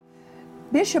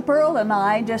Bishop Earl and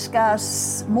I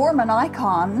discuss Mormon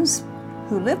icons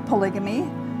who live polygamy,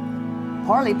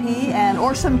 Parley P. and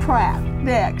Orson Pratt,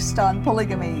 next on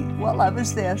Polygamy. What love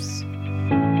is this?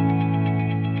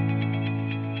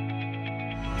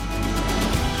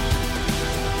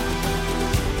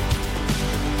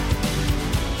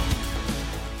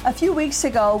 A few weeks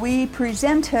ago, we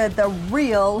presented the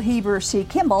real Heber C.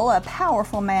 Kimball, a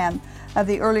powerful man of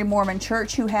the early Mormon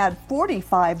church who had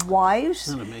 45 wives.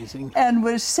 Isn't that amazing? And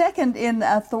was second in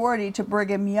authority to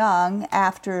Brigham Young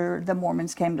after the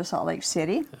Mormons came to Salt Lake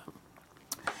City. Yeah.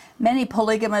 Many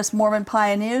polygamous Mormon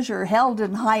pioneers are held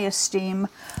in high esteem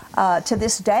to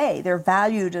this day. They're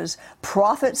valued as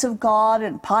prophets of God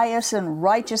and pious and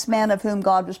righteous men of whom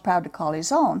God was proud to call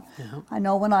his own. Yeah. I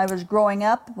know when I was growing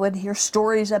up, would hear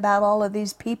stories about all of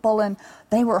these people, and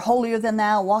they were holier than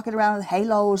thou, walking around with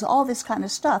halos, all this kind of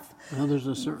stuff. Well, there's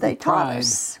a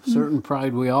certain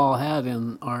pride we all had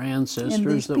in our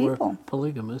ancestors that were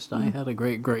polygamist. I had a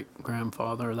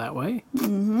great-great-grandfather that way.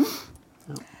 Mm-hmm.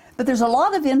 Yeah. But there's a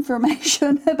lot of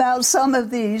information about some of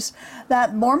these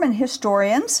that Mormon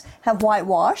historians have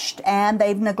whitewashed, and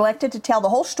they've neglected to tell the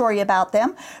whole story about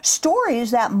them.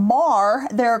 Stories that mar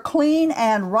their clean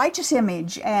and righteous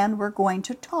image, and we're going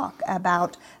to talk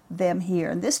about them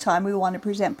here. And this time we want to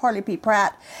present Parley P.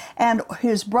 Pratt and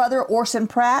his brother Orson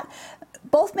Pratt.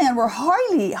 Both men were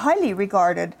highly, highly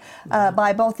regarded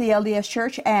by both the LDS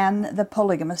Church and the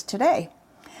polygamists today.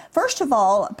 First of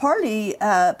all, Parley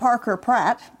Parker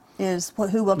Pratt is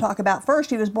who we'll talk about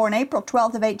first. He was born April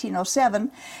 12th of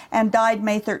 1807 and died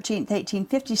May 13th,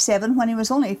 1857, when he was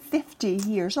only 50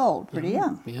 years old, pretty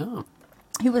young. Yeah.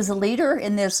 He was a leader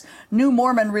in this new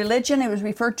Mormon religion. He was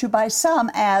referred to by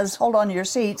some as, hold on to your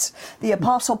seats, the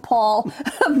Apostle Paul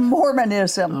of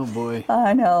Mormonism. Oh, boy.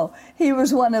 I know. He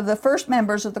was one of the first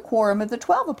members of the Quorum of the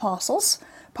 12 Apostles.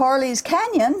 Parley's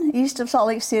Canyon, east of Salt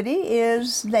Lake City,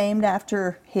 is named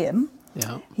after him.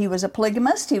 Yeah. He was a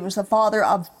polygamist. He was the father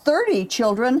of 30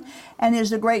 children and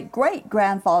is the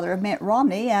great-great-grandfather of Mitt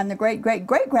Romney and the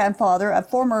great-great-great-grandfather of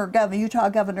former Utah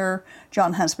Governor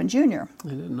John Huntsman Jr. I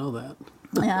didn't know that.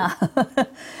 Yeah.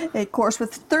 Of course,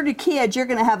 with 30 kids, you're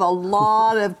going to have a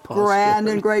lot of grand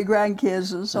and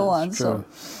great-grandkids and so on. That's true.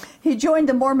 So he joined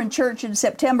the Mormon Church in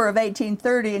September of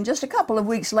 1830 and just a couple of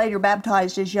weeks later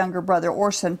baptized his younger brother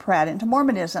Orson Pratt into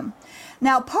Mormonism.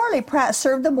 Now, Parley Pratt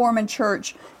served the Mormon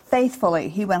Church faithfully.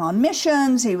 He went on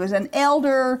missions. He was an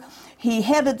elder. He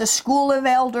headed the School of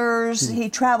Elders. He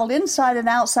traveled inside and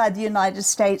outside the United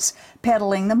States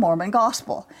peddling the Mormon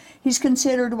gospel. He's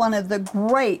considered one of the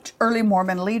great early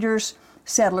Mormon leaders,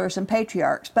 settlers, and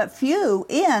patriarchs. But few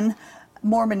in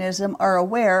Mormonism are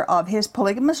aware of his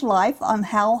polygamous life, on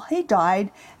how he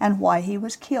died and why he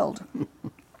was killed.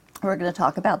 We're going to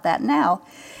talk about that now.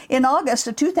 In August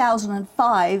of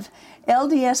 2005,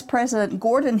 LDS President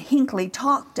Gordon Hinckley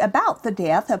talked about the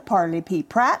death of Parley P.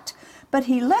 Pratt, but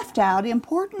he left out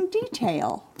important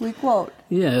detail. We quote.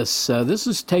 Yes, this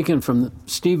is taken from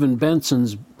Stephen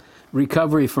Benson's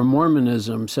Recovery from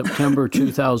Mormonism, September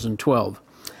 2012.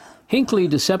 Hinckley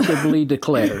deceptively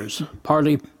declares,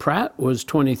 Parley Pratt was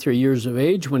 23 years of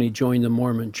age when he joined the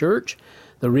Mormon Church.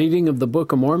 The reading of the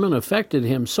Book of Mormon affected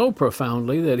him so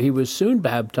profoundly that he was soon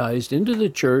baptized into the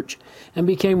church and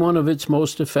became one of its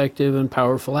most effective and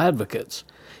powerful advocates.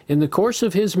 In the course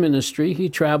of his ministry, he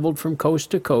traveled from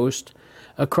coast to coast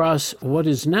across what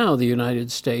is now the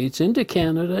United States, into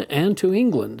Canada, and to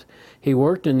England. He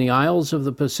worked in the Isles of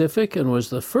the Pacific and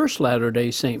was the first Latter-day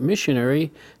Saint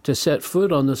missionary to set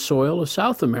foot on the soil of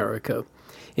South America.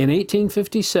 In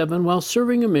 1857, while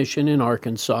serving a mission in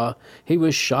Arkansas, he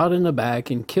was shot in the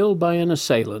back and killed by an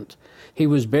assailant. He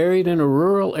was buried in a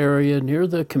rural area near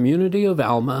the community of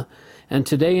Alma, and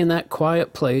today in that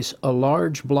quiet place, a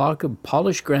large block of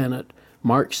polished granite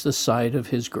marks the site of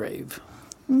his grave.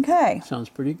 Okay. Sounds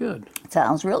pretty good.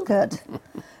 Sounds real good.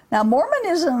 Now,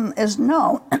 Mormonism is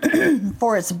known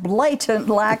for its blatant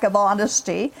lack of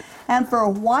honesty and for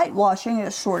whitewashing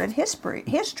its sordid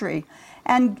history.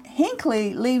 And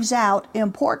Hinckley leaves out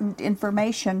important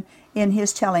information in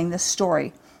his telling this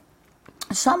story.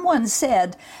 Someone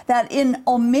said that in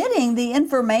omitting the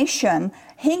information,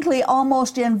 Hinckley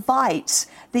almost invites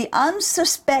the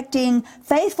unsuspecting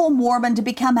faithful Mormon to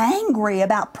become angry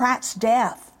about Pratt's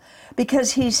death,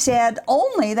 because he said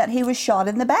only that he was shot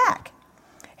in the back.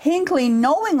 Hinckley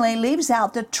knowingly leaves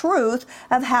out the truth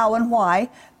of how and why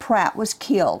Pratt was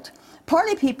killed.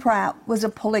 Parley P. Pratt was a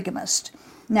polygamist.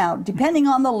 Now, depending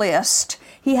on the list,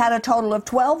 he had a total of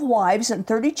 12 wives and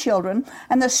 30 children,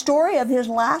 and the story of his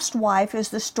last wife is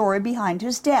the story behind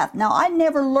his death. Now, I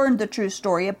never learned the true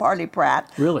story of Parley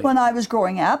Pratt Really? when I was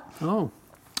growing up. Oh.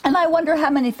 And I wonder how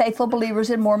many faithful believers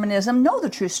in Mormonism know the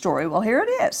true story. Well, here it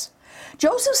is.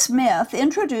 Joseph Smith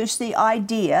introduced the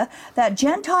idea that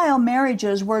Gentile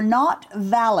marriages were not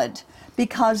valid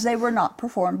because they were not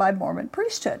performed by Mormon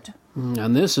priesthood.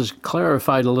 And this is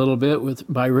clarified a little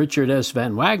bit by Richard S.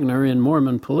 Van Wagner in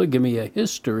Mormon Polygamy, A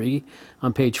History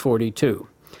on page 42.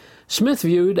 Smith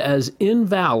viewed as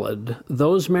invalid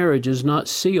those marriages not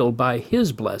sealed by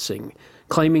his blessing,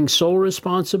 claiming sole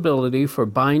responsibility for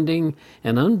binding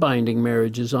and unbinding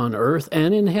marriages on earth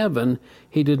and in heaven.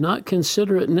 He did not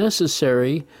consider it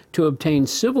necessary to obtain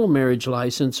civil marriage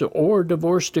license or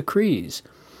divorce decrees.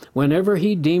 Whenever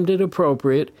he deemed it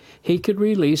appropriate, he could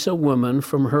release a woman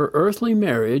from her earthly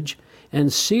marriage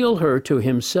and seal her to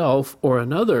himself or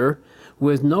another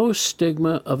with no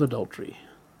stigma of adultery.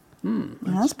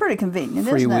 That's pretty convenient,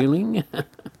 isn't it? Freewheeling.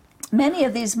 Many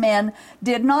of these men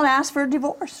did not ask for a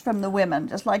divorce from the women,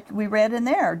 just like we read in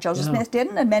there. Joseph Smith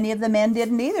didn't, and many of the men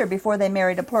didn't either before they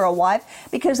married a plural wife,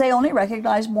 because they only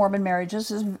recognized Mormon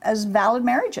marriages as valid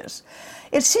marriages.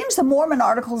 It seems the Mormon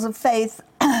Articles of Faith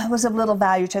was of little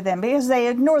value to them because they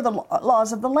ignore the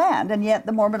laws of the land, and yet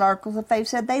the Mormon Articles of Faith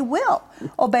said they will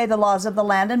obey the laws of the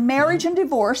land, and marriage and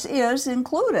divorce is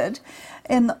included.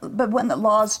 But when the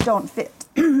laws don't fit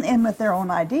in with their own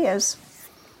ideas,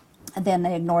 then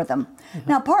they ignore them.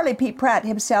 Now, Parley P. Pratt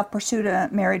himself pursued a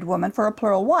married woman for a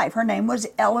plural wife. Her name was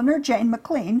Eleanor Jane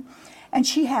McLean, and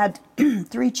she had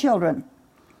 3 children.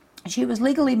 She was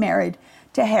legally married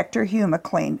to Hector Hugh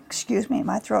McLean. Excuse me,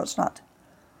 my throat's not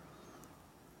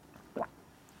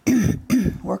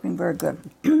working very good.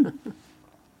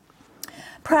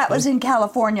 Pratt was in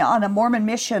California on a Mormon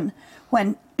mission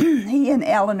when he and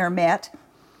Eleanor met,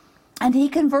 and he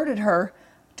converted her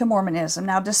to Mormonism.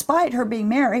 Now, despite her being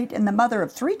married and the mother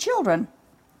of 3 children,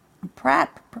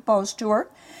 Pratt proposed to her.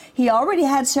 He already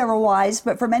had several wives,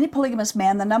 but for many polygamous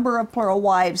men, the number of plural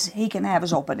wives he can have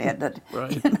is open-ended.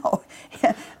 Right. You know,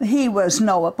 he was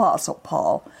no Apostle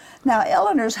Paul. Now,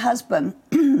 Eleanor's husband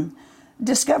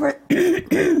discovered,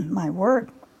 my word,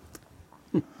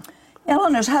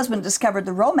 Eleanor's husband discovered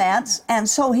the romance, and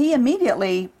so he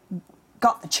immediately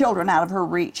got the children out of her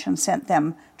reach and sent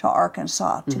them to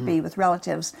Arkansas to be with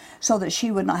relatives so that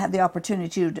she would not have the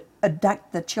opportunity to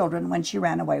abduct the children when she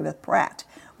ran away with Pratt,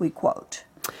 we quote.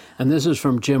 And this is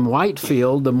from Jim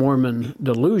Whitefield, The Mormon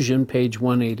Delusion, page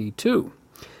 182.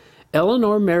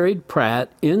 Eleanor married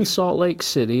Pratt in Salt Lake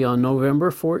City on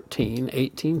November 14,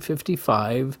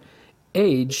 1855,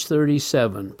 age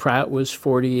 37. Pratt was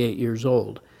 48 years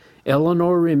old.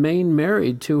 Eleanor remained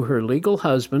married to her legal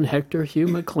husband, Hector Hugh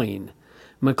McLean.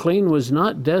 McLean was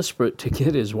not desperate to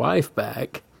get his wife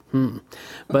back,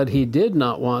 but he did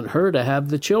not want her to have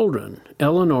the children.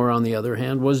 Eleanor, on the other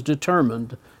hand, was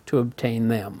determined to obtain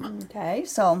them. Okay,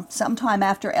 so sometime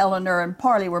after Eleanor and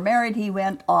Parley were married, he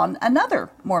went on another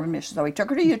Mormon mission. So he took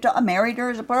her to Utah, married her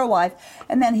as a plural wife,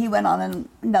 and then he went on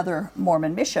another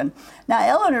Mormon mission. Now,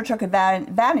 Eleanor took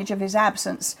advantage of his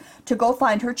absence to go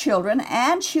find her children,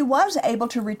 and she was able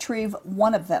to retrieve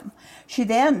one of them. She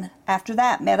then, after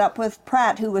that, met up with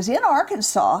Pratt, who was in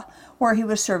Arkansas, where he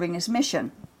was serving his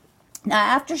mission. Now,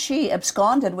 after she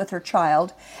absconded with her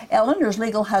child, Eleanor's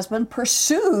legal husband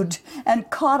pursued and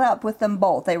caught up with them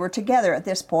both. They were together at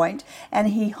this point, and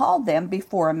he hauled them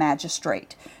before a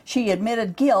magistrate. She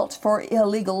admitted guilt for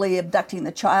illegally abducting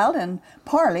the child, and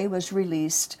Parley was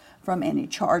released from any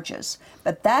charges.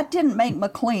 But that didn't make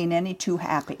McLean any too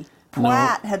happy.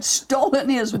 Pratt had stolen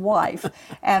his wife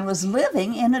and was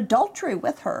living in adultery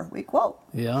with her, we quote.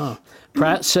 Yeah.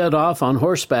 Pratt set off on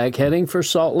horseback heading for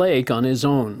Salt Lake on his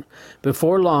own.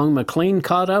 Before long, McLean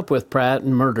caught up with Pratt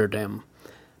and murdered him.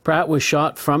 Pratt was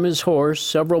shot from his horse,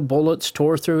 several bullets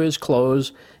tore through his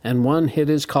clothes, and one hit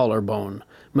his collarbone.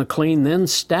 McLean then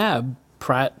stabbed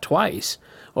Pratt twice.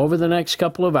 Over the next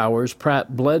couple of hours,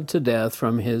 Pratt bled to death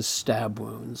from his stab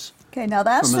wounds. Okay, now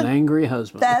that's from an angry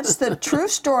husband. That's the true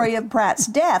story of Pratt's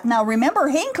death. Now remember,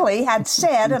 Hinckley had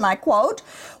said, and I quote,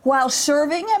 while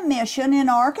serving a mission in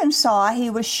Arkansas, he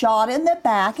was shot in the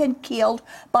back and killed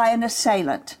by an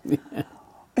assailant.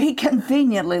 He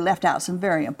conveniently left out some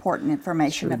very important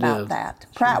information about that.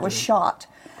 Pratt was shot,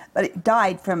 but he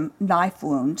died from knife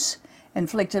wounds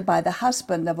inflicted by the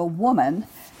husband of a woman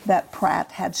that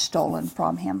Pratt had stolen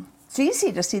from him. It's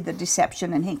easy to see the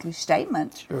deception in Hinckley's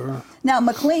statement. Sure. Now,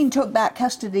 McLean took back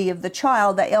custody of the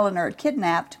child that Eleanor had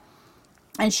kidnapped,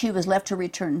 and she was left to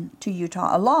return to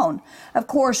Utah alone. Of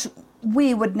course,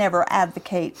 we would never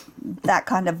advocate that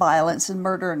kind of violence and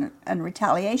murder and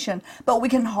retaliation, but we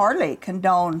can hardly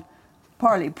condone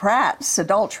Parley Pratt's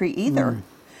adultery either.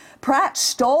 Pratt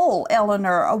stole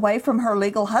Eleanor away from her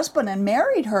legal husband and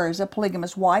married her as a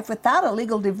polygamous wife without a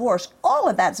legal divorce. All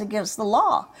of that's against the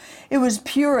law. It was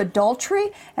pure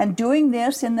adultery, and doing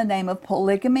this in the name of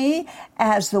polygamy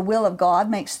as the will of God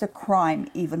makes the crime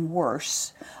even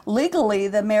worse. Legally,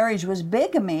 the marriage was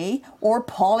bigamy or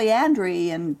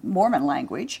polyandry in Mormon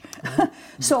language.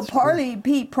 So Parley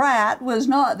P. Pratt was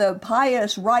not the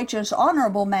pious, righteous,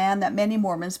 honorable man that many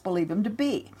Mormons believe him to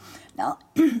be. Now,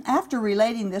 after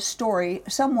relating this story,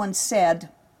 someone said,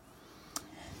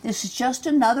 "This is just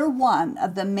another one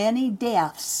of the many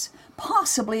deaths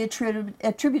possibly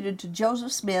attributed to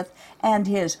Joseph Smith and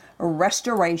his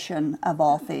restoration of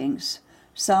all things."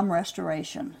 Some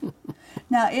restoration.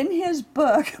 Now, in his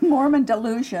book, Mormon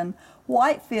Delusion,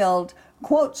 Whitefield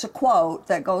quotes a quote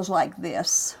that goes like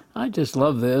this. I just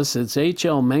love this. It's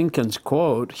H.L. Mencken's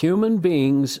quote, "Human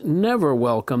beings never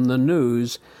welcome the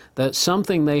news that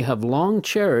something they have long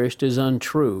cherished is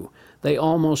untrue. They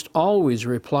almost always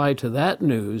reply to that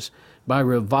news by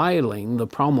reviling the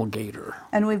promulgator."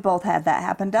 And we've both had that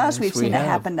happen to us. Yes, We've we seen it have.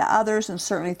 happen to others, and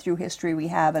certainly through history we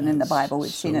have, and in the Bible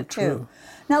we've seen it too. true.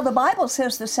 Now, the Bible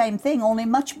says the same thing, only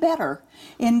much better.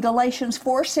 In Galatians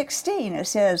 4:16, it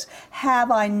says, "Have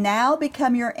I now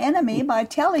become your enemy by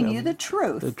telling you the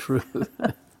truth?" The truth.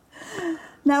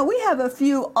 Now, we have a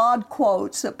few odd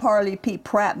quotes that Parley P.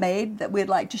 Pratt made that we'd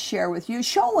like to share with you,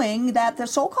 showing that the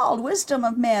so-called wisdom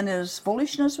of men is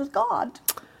foolishness with God.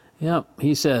 Yep,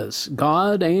 he says,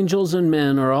 "God, angels, and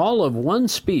men are all of one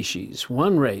species,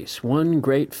 one race, one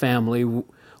great family,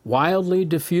 wildly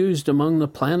diffused among the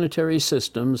planetary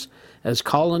systems as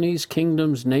colonies,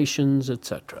 kingdoms, nations,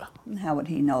 etc." How would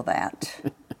he know that?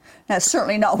 That's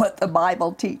certainly not what the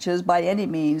Bible teaches by any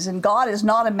means. And God is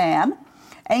not a man.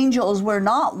 Angels were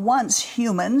not once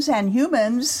humans, and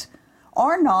humans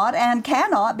are not and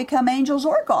cannot become angels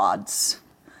or gods.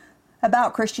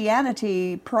 About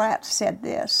Christianity, Pratt said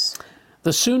this.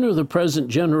 "The sooner the present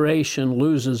generation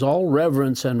loses all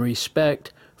reverence and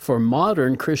respect for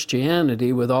modern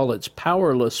Christianity with all its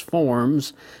powerless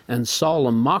forms and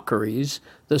solemn mockeries,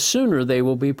 the sooner they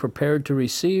will be prepared to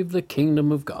receive the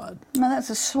kingdom of God." Well, that's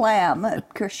a slam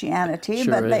at Christianity,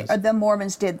 Sure but the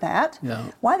Mormons did that. Yeah.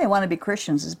 Why they want to be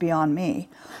Christians is beyond me.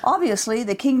 Obviously,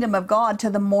 the kingdom of God to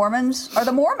the Mormons are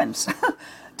the Mormons.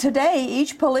 Today,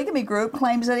 each polygamy group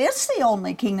claims that it's the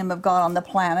only kingdom of God on the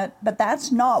planet, but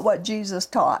that's not what Jesus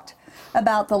taught.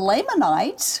 About the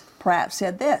Lamanites, Pratt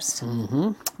said this.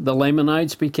 "The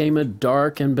Lamanites became a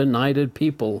dark and benighted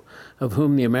people, of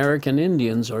whom the American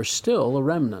Indians are still a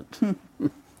remnant."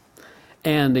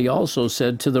 And he also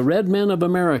said, "To the red men of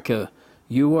America,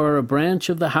 you are a branch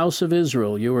of the house of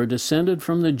Israel. You are descended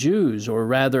from the Jews, or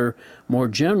rather, more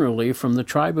generally, from the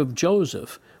tribe of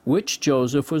Joseph, which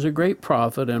Joseph was a great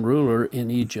prophet and ruler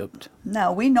in Egypt."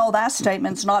 Now, we know that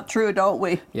statement's not true, don't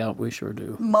we? Yeah, we sure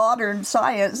do. Modern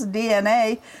science,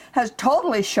 DNA, has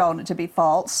totally shown it to be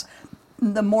false.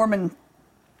 The Mormon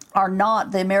are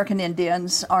not, the American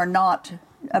Indians are not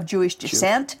of Jewish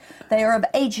descent. They are of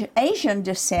Asian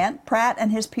descent. Pratt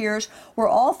and his peers were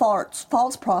all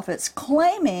false prophets,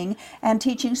 claiming and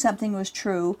teaching something was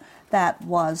true that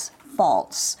was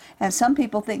false. And some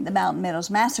people think the Mountain Meadows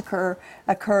Massacre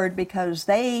occurred because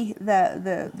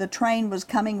the train was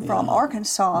coming from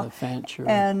Arkansas, The Fancher,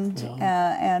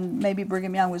 and maybe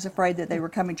Brigham Young was afraid that they were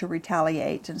coming to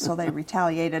retaliate, and so they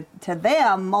retaliated to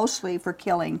them mostly for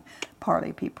killing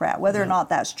Parley P. Pratt. Whether or not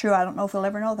that's true, I don't know if we'll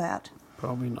ever know that.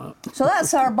 Probably not. So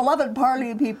that's our beloved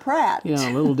Parley P. Pratt.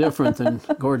 Yeah, a little different than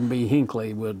Gordon B.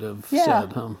 Hinckley would have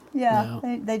said, huh? Yeah.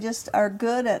 They just are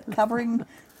good at covering,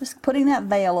 just putting that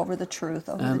veil over the truth,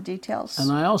 over the details.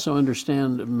 And I also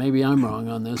understand, maybe I'm wrong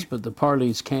on this, but the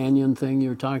Parley's Canyon thing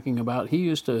you're talking about, he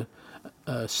used to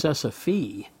assess a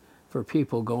fee for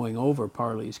people going over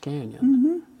Parley's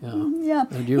Canyon. Yeah.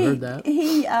 Had you heard that?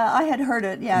 I had heard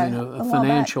it, yeah. I mean, a while back.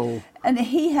 financial... And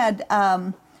he had,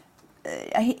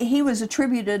 he was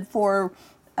attributed for,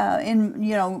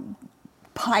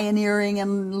 pioneering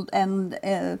and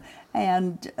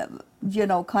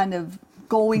kind of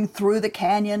going through the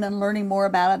canyon and learning more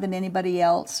about it than anybody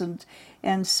else,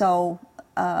 and so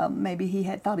maybe he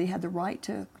thought he had the right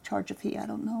to charge a fee. I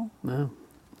don't know. No,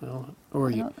 well, or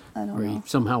he know.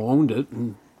 somehow owned it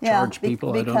and charged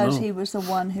people. I don't know. Because he was the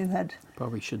one who had.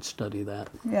 Probably should study that.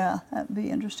 Yeah, that'd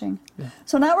be interesting. Yeah.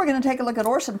 So now we're going to take a look at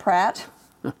Orson Pratt.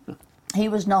 He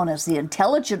was known as the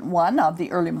intelligent one of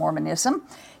the early Mormonism.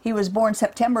 He was born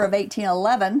September of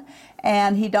 1811,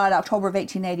 and he died October of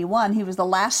 1881. He was the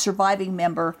last surviving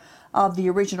member of the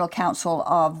original Council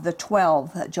of the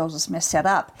 12 that Joseph Smith set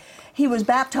up. He was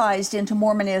baptized into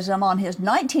Mormonism on his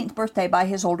 19th birthday by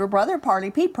his older brother,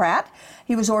 Parley P. Pratt.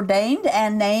 He was ordained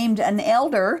and named an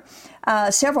elder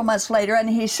several months later, and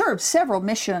he served several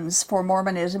missions for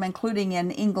Mormonism, including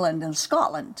in England and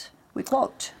Scotland. We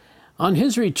quote, On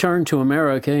his return to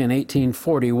America in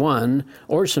 1841,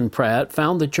 Orson Pratt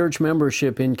found the church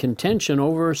membership in contention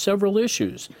over several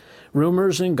issues.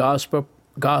 Rumors and gossip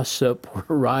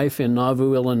were rife in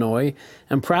Nauvoo, Illinois,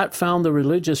 and Pratt found the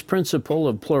religious principle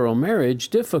of plural marriage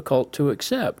difficult to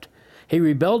accept. He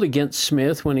rebelled against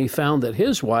Smith when he found that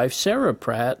his wife, Sarah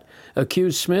Pratt,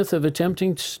 accused Smith of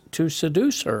attempting to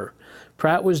seduce her.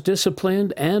 Pratt was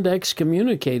disciplined and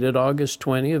excommunicated August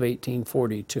 20 of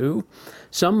 1842.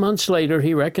 Some months later,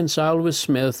 he reconciled with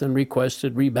Smith and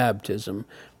requested rebaptism.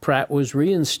 Pratt was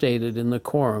reinstated in the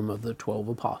quorum of the 12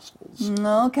 apostles.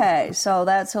 Okay, so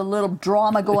that's a little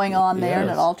drama going on there, Yes. and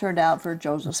it all turned out for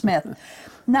Joseph Smith.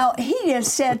 Now, he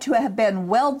is said to have been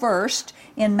well-versed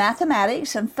in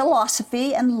mathematics and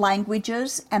philosophy and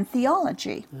languages and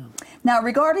theology. Yeah. Now,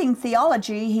 regarding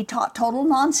theology, he taught total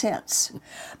nonsense.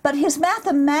 But his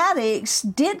mathematics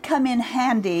did come in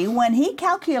handy when he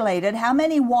calculated how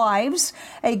many wives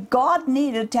a god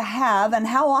needed to have and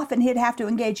how often he'd have to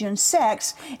engage in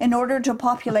sex in order to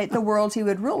populate the worlds he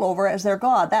would rule over as their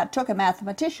god. That took a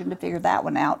mathematician to figure that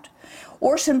one out.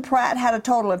 Orson Pratt had a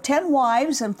total of 10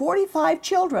 wives and 45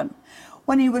 children.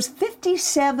 When he was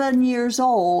 57 years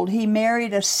old, he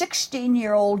married a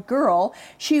 16-year-old girl.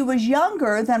 She was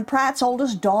younger than Pratt's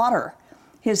oldest daughter.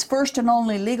 His first and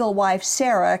only legal wife,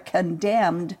 Sarah,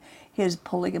 condemned his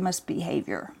polygamous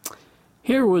behavior.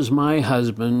 Here was my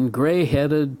husband,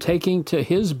 gray-headed, taking to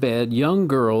his bed young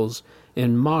girls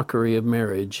in mockery of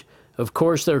marriage. Of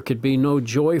course, there could be no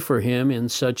joy for him in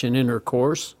such an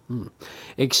intercourse,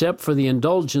 except for the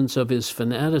indulgence of his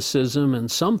fanaticism and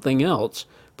something else,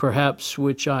 perhaps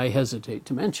which I hesitate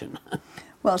to mention.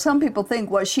 Well, some people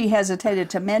think what she hesitated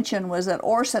to mention was that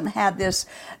Orson had this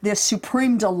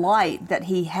supreme delight that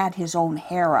he had his own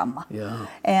harem,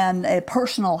 and a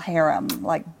personal harem,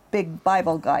 like big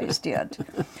Bible guys did.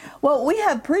 Well, we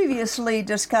have previously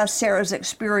discussed Sarah's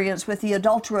experience with the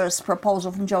adulterous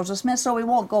proposal from Joseph Smith, so we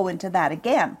won't go into that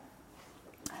again.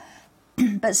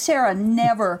 But Sarah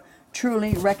never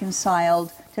truly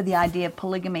reconciled to the idea of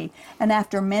polygamy, and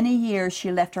after many years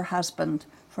she left her husband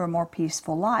for a more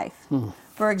peaceful life.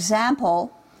 For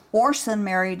example, Orson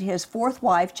married his fourth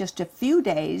wife just a few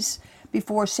days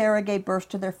before Sarah gave birth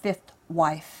to their fifth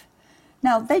wife.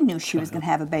 Now, they knew she was going to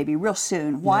have a baby real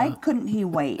soon. Why couldn't he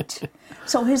wait?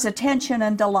 So his attention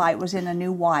and delight was in a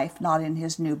new wife, not in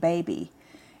his new baby.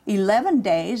 11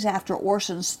 days after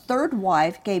Orson's third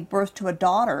wife gave birth to a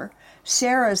daughter,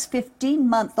 Sarah's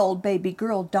 15-month-old baby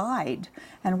girl died.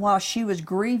 And while she was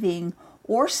grieving,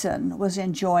 Orson was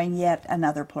enjoying yet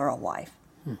another plural wife.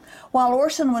 While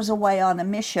Orson was away on a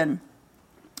mission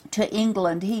to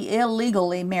England, he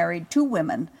illegally married 2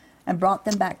 women and brought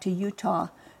them back to Utah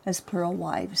as plural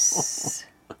wives.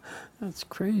 That's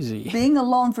crazy. Being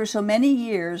alone for so many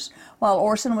years while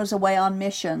Orson was away on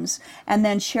missions and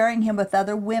then sharing him with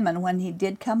other women when he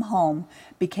did come home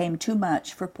became too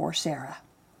much for poor Sarah.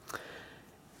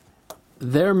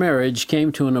 Their marriage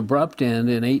came to an abrupt end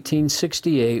in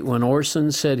 1868 when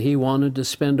Orson said he wanted to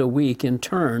spend a week in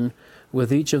turn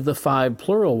with each of the 5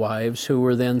 plural wives who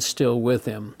were then still with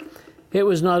him. It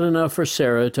was not enough for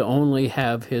Sarah to only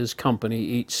have his company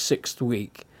each 6th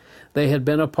week. They had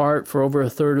been apart for over a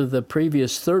third of the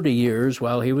previous 30 years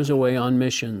while he was away on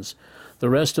missions. The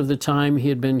rest of the time he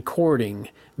had been courting,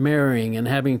 marrying, and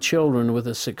having children with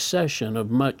a succession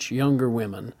of much younger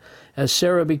women. As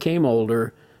Sarah became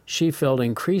older, she felt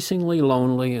increasingly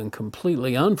lonely and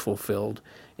completely unfulfilled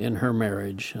in her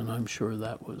marriage, and I'm sure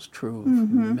that was true of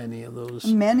many of those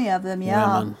Many of them,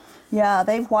 women. Yeah,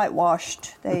 they've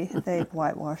whitewashed. They've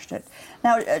whitewashed it.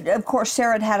 Now, of course,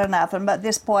 Sarah had had enough, and but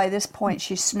this point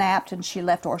she snapped and she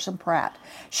left Orson Pratt.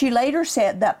 She later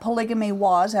said that polygamy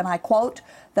was, and I quote,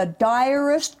 "the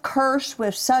direst curse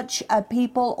with such a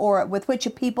people or with which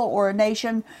a people or a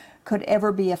nation could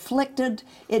ever be afflicted.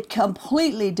 It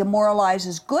completely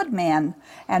demoralizes good men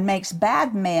and makes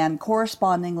bad men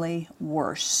correspondingly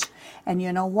worse." And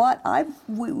you know what?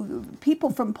 People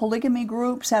from polygamy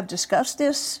groups have discussed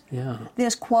this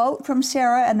quote from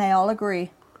Sarah, and they all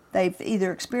agree. They've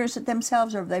either experienced it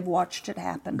themselves or they've watched it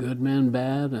happen. Good men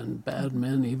bad and bad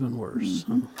men even worse.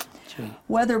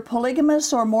 Whether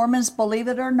polygamists or Mormons believe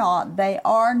it or not, they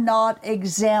are not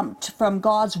exempt from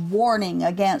God's warning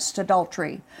against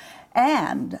adultery,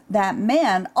 and that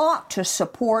men ought to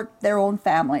support their own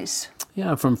families.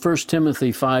 Yeah, from 1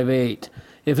 Timothy 5:8.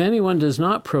 If anyone does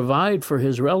not provide for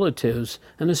his relatives,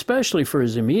 and especially for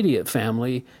his immediate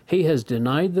family, he has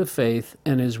denied the faith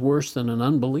and is worse than an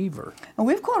unbeliever. And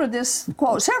we've quoted this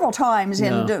quote several times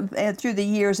through the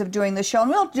years of doing the show, and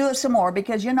we'll do it some more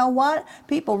because you know what?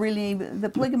 People really, the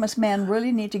polygamous men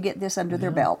really need to get this under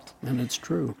their belt. And it's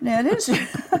true. Yeah, it is.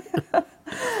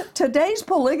 Today's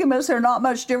polygamists are not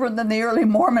much different than the early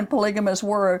Mormon polygamists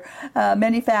were.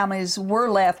 Many families were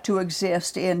left to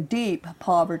exist in deep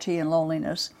poverty and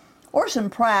loneliness. Orson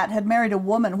Pratt had married a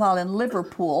woman while in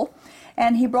Liverpool,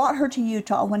 and he brought her to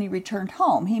Utah when he returned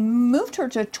home. He moved her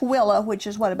to Tooele, which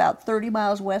is, about 30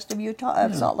 miles west of Utah,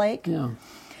 Salt Lake. Yeah.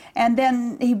 And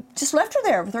then he just left her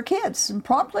there with her kids and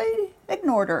promptly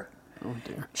ignored her. Oh,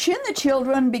 dear. She and the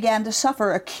children began to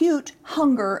suffer acute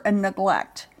hunger and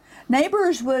neglect.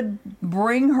 Neighbors would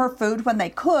bring her food when they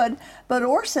could, but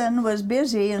Orson was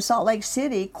busy in Salt Lake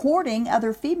City courting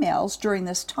other females during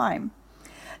this time.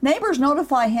 Neighbors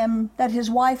notify him that his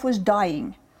wife was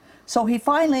dying. So he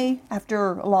finally,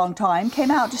 after a long time,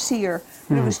 came out to see her,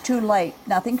 but it was too late.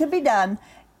 Nothing could be done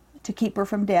to keep her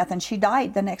from death, and she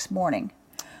died the next morning.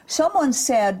 Someone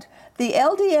said, the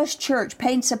LDS Church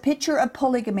paints a picture of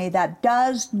polygamy that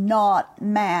does not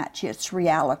match its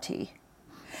reality.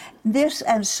 This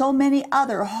and so many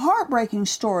other heartbreaking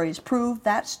stories prove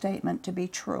that statement to be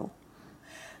true.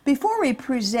 Before we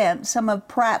present some of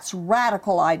Pratt's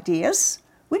radical ideas,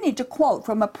 we need to quote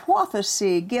from a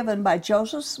prophecy given by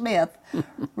Joseph Smith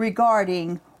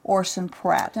regarding Orson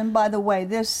Pratt. And by the way,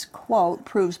 this quote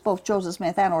proves both Joseph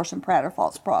Smith and Orson Pratt are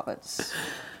false prophets.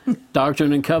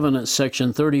 Doctrine and Covenants,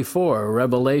 section 34,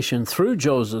 Revelation through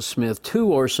Joseph Smith to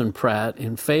Orson Pratt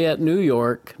in Fayette, New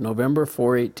York, November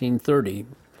 4, 1830.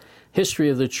 History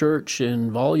of the Church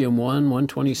in Volume 1,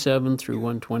 127 through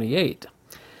 128.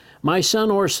 My son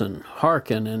Orson,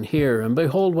 hearken and hear, and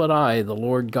behold what I, the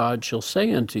Lord God, shall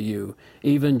say unto you,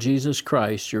 even Jesus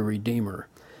Christ, your Redeemer.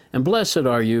 And blessed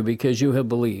are you because you have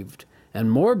believed, and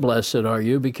more blessed are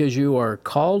you because you are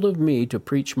called of me to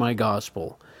preach my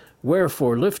gospel.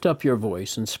 Wherefore lift up your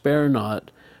voice, and spare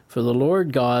not, for the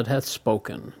Lord God hath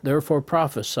spoken. Therefore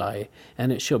prophesy,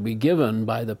 and it shall be given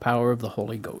by the power of the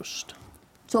Holy Ghost.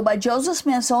 So by Joseph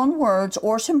Smith's own words,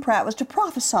 Orson Pratt was to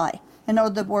prophesy. In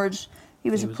other words, he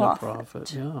was a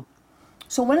prophet. Yeah.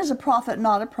 So when is a prophet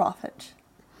not a prophet?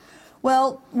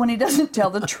 Well, when he doesn't tell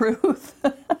the truth.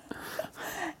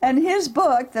 And his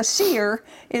book, The Seer,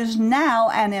 is now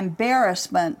an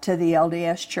embarrassment to the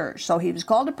LDS Church. So he was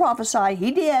called to prophesy,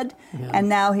 he did, and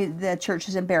now the church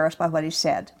is embarrassed by what he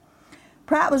said.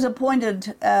 Pratt was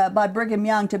appointed by Brigham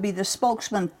Young to be the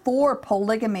spokesman for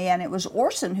polygamy, and it was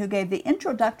Orson who gave the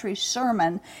introductory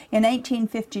sermon in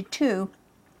 1852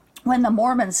 when the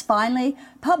Mormons finally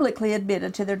publicly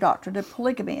admitted to their doctrine of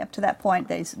polygamy. Up to that point,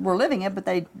 they were living it, but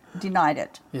they denied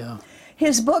it. Yeah.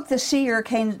 His book, The Seer,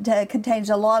 contains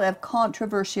a lot of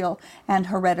controversial and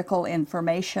heretical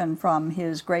information from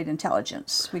his great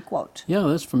intelligence. We quote. Yeah,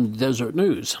 that's from Desert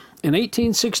News. In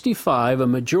 1865, a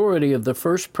majority of the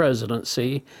First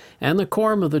Presidency and the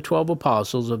Quorum of the 12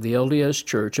 Apostles of the LDS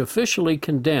Church officially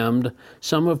condemned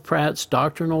some of Pratt's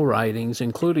doctrinal writings,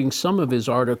 including some of his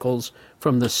articles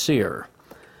from The Seer.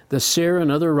 The Seer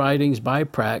and other writings by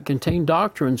Pratt contain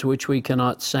doctrines which we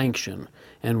cannot sanction,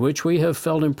 and which we have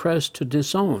felt impressed to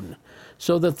disown,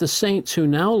 so that the saints who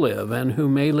now live and who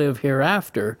may live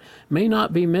hereafter may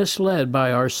not be misled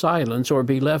by our silence or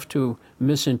be left to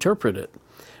misinterpret it.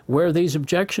 Where these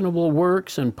objectionable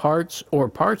works and parts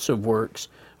of works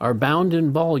are bound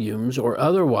in volumes or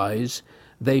otherwise,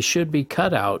 they should be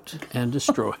cut out and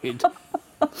destroyed.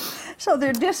 So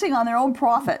they're dissing on their own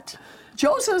prophet.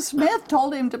 Joseph Smith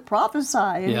told him to prophesy,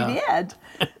 and he did.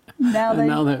 Now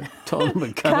they're told him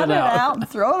to cut it out and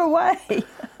throw it away.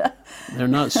 They're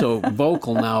not so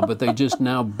vocal now, but they just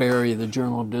now bury the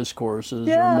Journal of Discourses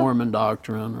or Mormon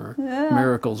Doctrine or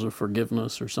Miracles of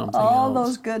Forgiveness or something All else.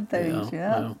 Those good things,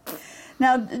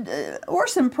 Now,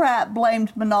 Orson Pratt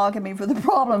blamed monogamy for the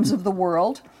problems of the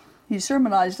world. He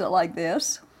sermonized it like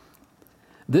this.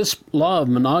 This law of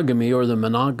monogamy, or the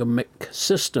monogamic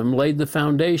system, laid the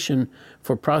foundation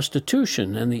for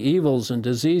prostitution and the evils and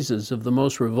diseases of the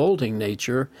most revolting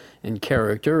nature and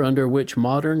character under which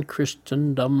modern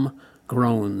Christendom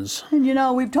groans.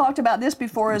 And we've talked about this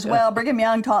before as well. Brigham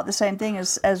Young taught the same thing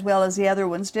as well as the other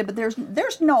ones did, but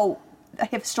there's no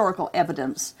historical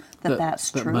evidence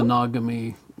that's true. That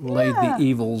monogamy laid the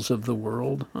evils of the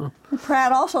world. Huh?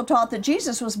 Pratt also taught that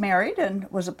Jesus was married and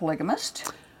was a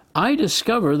polygamist. I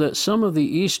discover that some of the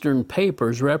Eastern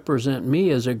papers represent me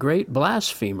as a great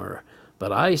blasphemer.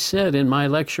 But I said in my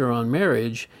lecture on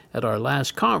marriage at our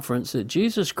last conference that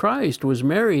Jesus Christ was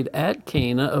married at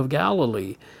Cana of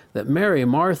Galilee, that Mary,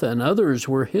 Martha, and others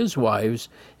were his wives,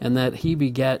 and that he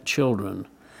begat children.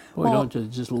 Boy, don't you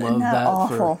just love that?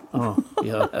 Awful?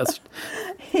 That's...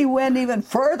 He went even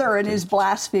further in his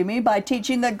blasphemy by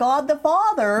teaching that God the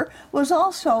Father was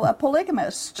also a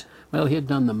polygamist. Well, he had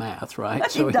done the math,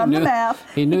 right? He'd done the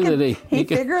math. He knew that he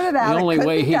figured it out. The only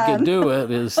way he done. could do it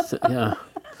is,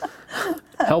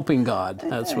 helping God.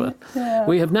 That's what. Yeah.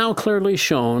 We have now clearly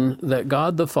shown that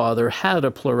God the Father had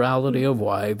a plurality of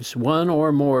wives, one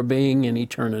or more being in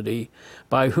eternity,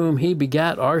 by whom he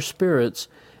begat our spirits,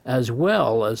 as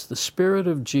well as the Spirit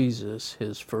of Jesus,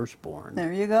 his firstborn.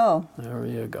 There you go. There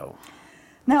you go.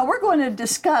 Now we're going to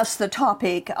discuss the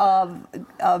topic of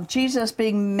Jesus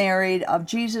being married, of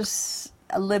Jesus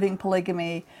living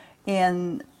polygamy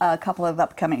in a couple of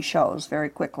upcoming shows very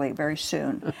quickly, very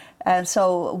soon. And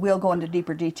so we'll go into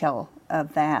deeper detail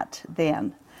of that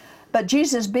then. But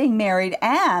Jesus being married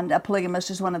and a polygamist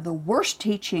is one of the worst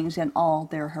teachings in all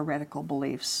their heretical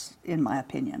beliefs, in my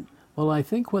opinion. Well, I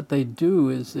think what they do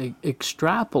is they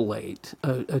extrapolate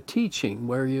a teaching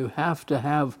where you have to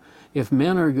have, if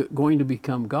men are going to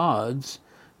become gods,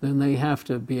 then they have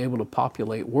to be able to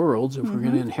populate worlds. If we're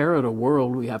going to inherit a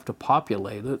world, we have to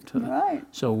populate it. Right.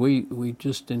 So we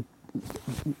just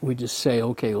say,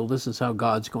 okay, well, this is how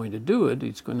God's going to do it.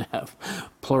 He's going to have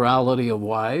plurality of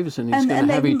wives, and he's going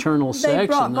to have eternal sex. They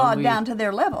brought God down to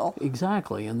their level.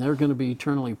 Exactly, and they're going to be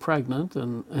eternally pregnant.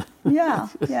 And yeah.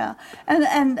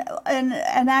 And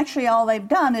actually all they've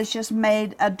done is just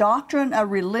made a doctrine, a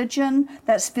religion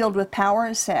that's filled with power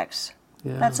and sex.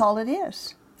 Yeah. That's all it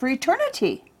is, for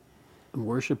eternity.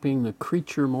 Worshipping the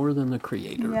creature more than the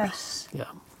creator. Yes.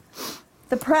 Yeah.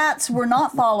 The Pratts were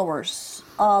not followers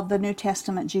of the New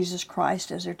Testament Jesus Christ,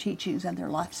 as their teachings and their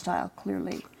lifestyle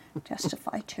clearly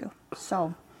testify to.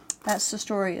 So that's the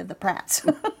story of the Pratts.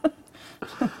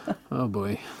 Oh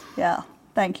boy. Yeah.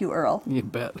 Thank you, Earl. You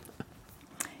bet.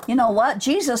 You know what?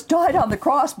 Jesus died on the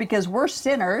cross because we're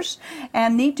sinners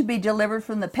and need to be delivered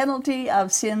from the penalty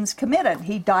of sins committed.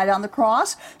 He died on the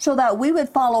cross so that we would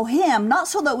follow him, not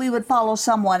so that we would follow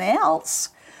someone else.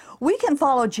 We can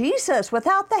follow Jesus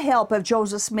without the help of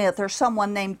Joseph Smith or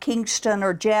someone named Kingston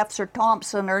or Jeffs or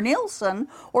Thompson or Nielsen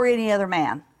or any other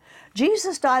man.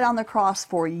 Jesus died on the cross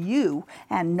for you,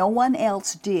 and no one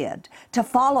else did. To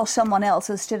follow someone else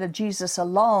instead of Jesus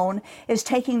alone is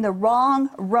taking the wrong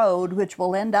road, which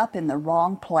will end up in the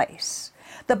wrong place.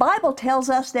 The Bible tells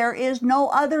us there is no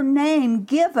other name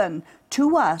given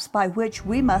to us by which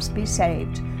we must be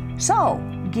saved. So,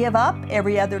 give up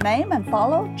every other name and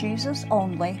follow Jesus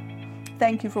only.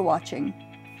 Thank you for watching.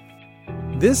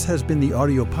 This has been the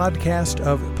audio podcast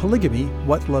of Polygamy,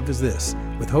 What Love Is This?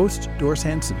 With host Doris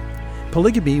Hanson.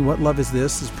 Polygamy, What Love Is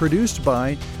This? Is produced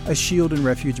by A Shield and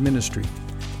Refuge Ministry.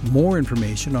 More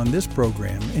information on this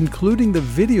program, including the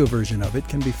video version of it,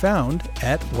 can be found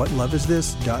at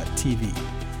whatloveisthis.tv.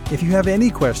 If you have any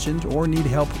questions or need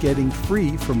help getting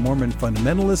free from Mormon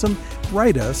fundamentalism,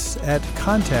 write us at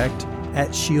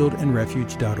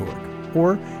contact@shieldandrefuge.org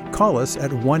or call us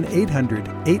at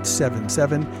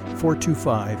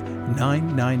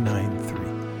 1-800-877-425-9993.